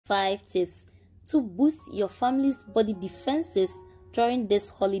5 tips to boost your family's body defenses during this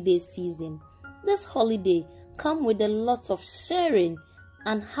holiday season. This holiday comes with a lot of sharing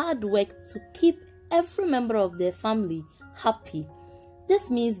and hard work to keep every member of their family happy. This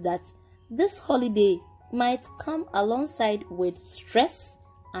means that this holiday might come alongside with stress,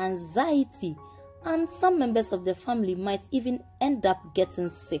 anxiety, and some members of the family might even end up getting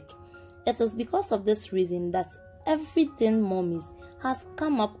sick. It is because of this reason that Everything Mommies has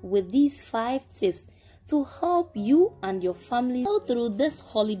come up with these 5 tips to help you and your family go through this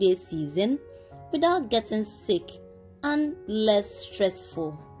holiday season without getting sick and less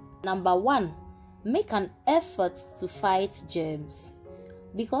stressful. Number 1, make an effort to fight germs.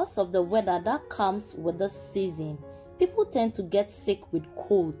 Because of the weather that comes with this season, people tend to get sick with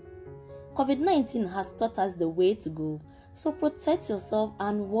cold. COVID-19 has taught us the way to go, so protect yourself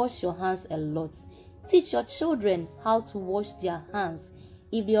and wash your hands a lot. Teach your children how to wash their hands.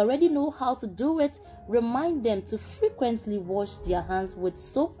 If they already know how to do it, remind them to frequently wash their hands with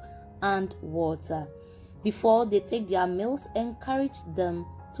soap and water. Before they take their meals, encourage them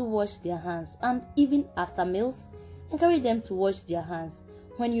to wash their hands, and even after meals, encourage them to wash their hands.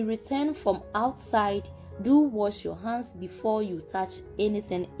 When you return from outside, do wash your hands before you touch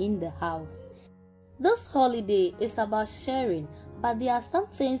anything in the house. This holiday is about sharing, but there are some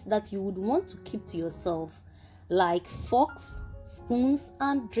things that you would want to keep to yourself, like forks, spoons,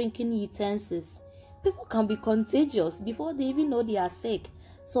 and drinking utensils. People can be contagious before they even know they are sick,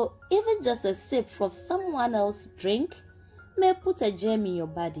 so even just a sip from someone else's drink may put a germ in your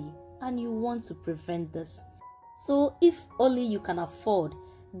body, and you want to prevent this. So if only you can afford,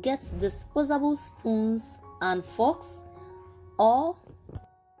 get disposable spoons and forks, or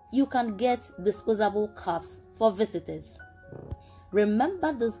you can get disposable cups for visitors.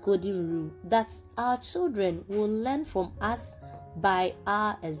 Remember this golden rule that our children will learn from us by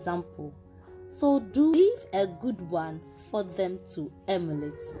our example. So do leave a good one for them to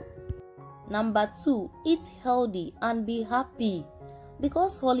emulate. Number 2, eat healthy and be happy.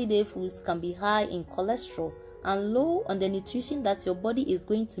 Because holiday foods can be high in cholesterol and low on the nutrition that your body is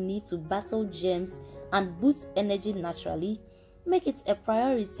going to need to battle germs and boost energy naturally, make it a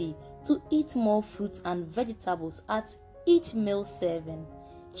priority to eat more fruits and vegetables at each meal serving.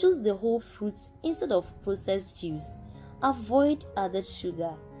 Choose the whole fruits instead of processed juice. Avoid added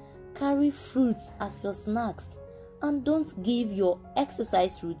sugar. Carry fruits as your snacks. And don't give your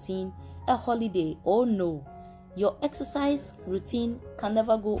exercise routine a holiday. Oh no, your exercise routine can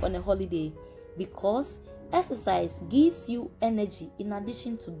never go on a holiday, because exercise gives you energy in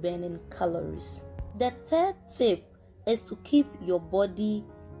addition to burning calories. The 3rd tip is to keep your body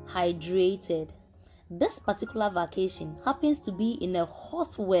hydrated. This particular vacation happens to be in a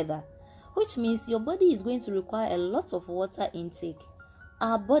hot weather, which means your body is going to require a lot of water intake.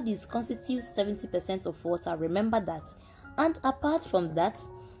 Our bodies constitute 70% of water, remember that. And apart from that,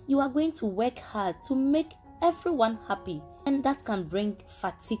 you are going to work hard to make everyone happy, and that can bring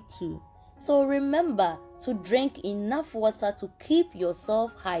fatigue too. So remember to drink enough water to keep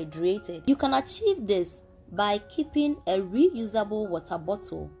yourself hydrated. You can achieve this by keeping a reusable water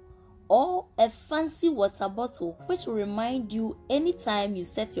bottle or a fancy water bottle which will remind you anytime you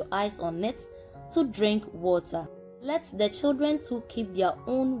set your eyes on it to drink water. Let the children too keep their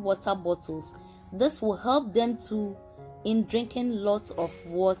own water bottles. This will help them too in drinking lots of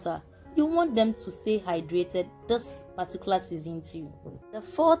water. You want them to stay hydrated this particular season too. The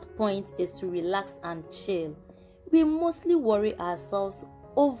 4th point is to relax and chill. We mostly worry ourselves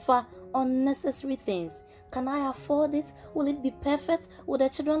over unnecessary things. Can I afford it? Will it be perfect? Will the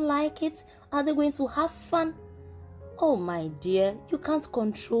children like it? Are they going to have fun? Oh my dear, you can't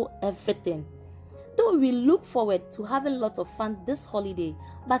control everything. Though we look forward to having a lot of fun this holiday,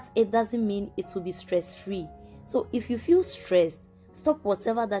 but it doesn't mean it will be stress-free. So if you feel stressed, stop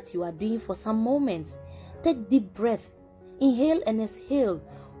whatever that you are doing for some moments. Take deep breath, inhale and exhale,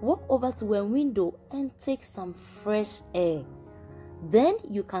 walk over to a window and take some fresh air. Then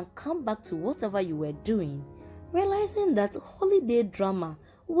you can come back to whatever you were doing, realizing that holiday drama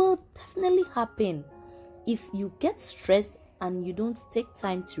will definitely happen if you get stressed and you don't take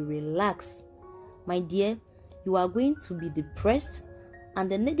time to relax. My dear, you are going to be depressed,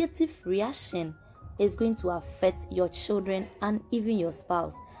 and the negative reaction is going to affect your children and even your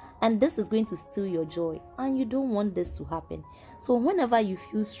spouse, and this is going to steal your joy, and you don't want this to happen. So whenever you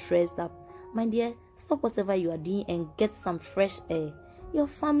feel stressed up, my dear, stop whatever you are doing and get some fresh air. Your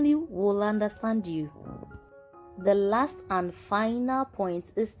family will understand you. The last and final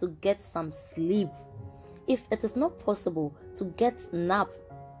point is to get some sleep. If it is not possible to get nap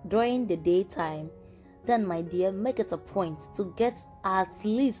during the daytime, then my dear, make it a point to get at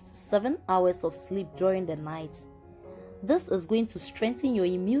least 7 hours of sleep during the night. This is going to strengthen your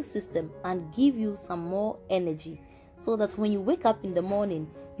immune system and give you some more energy, so that when you wake up in the morning,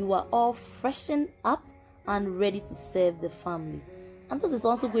 you are all freshened up and ready to serve the family. And this is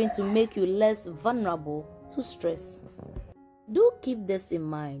also going to make you less vulnerable to stress. Do keep this in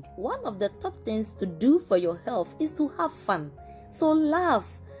mind. One of the top things to do for your health is to have fun. So laugh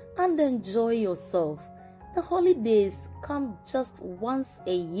and enjoy yourself. The holidays come just once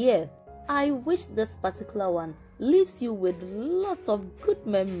a year. I wish this particular one leaves you with lots of good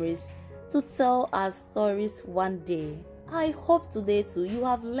memories to tell as stories one day. I hope today too you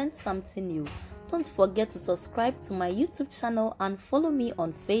have learned something new. Don't forget to subscribe to my YouTube channel and follow me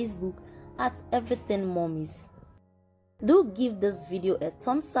on Facebook at Everything Mommies. Do give this video a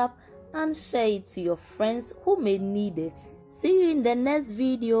thumbs up and share it to your friends who may need it. See you in the next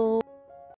video.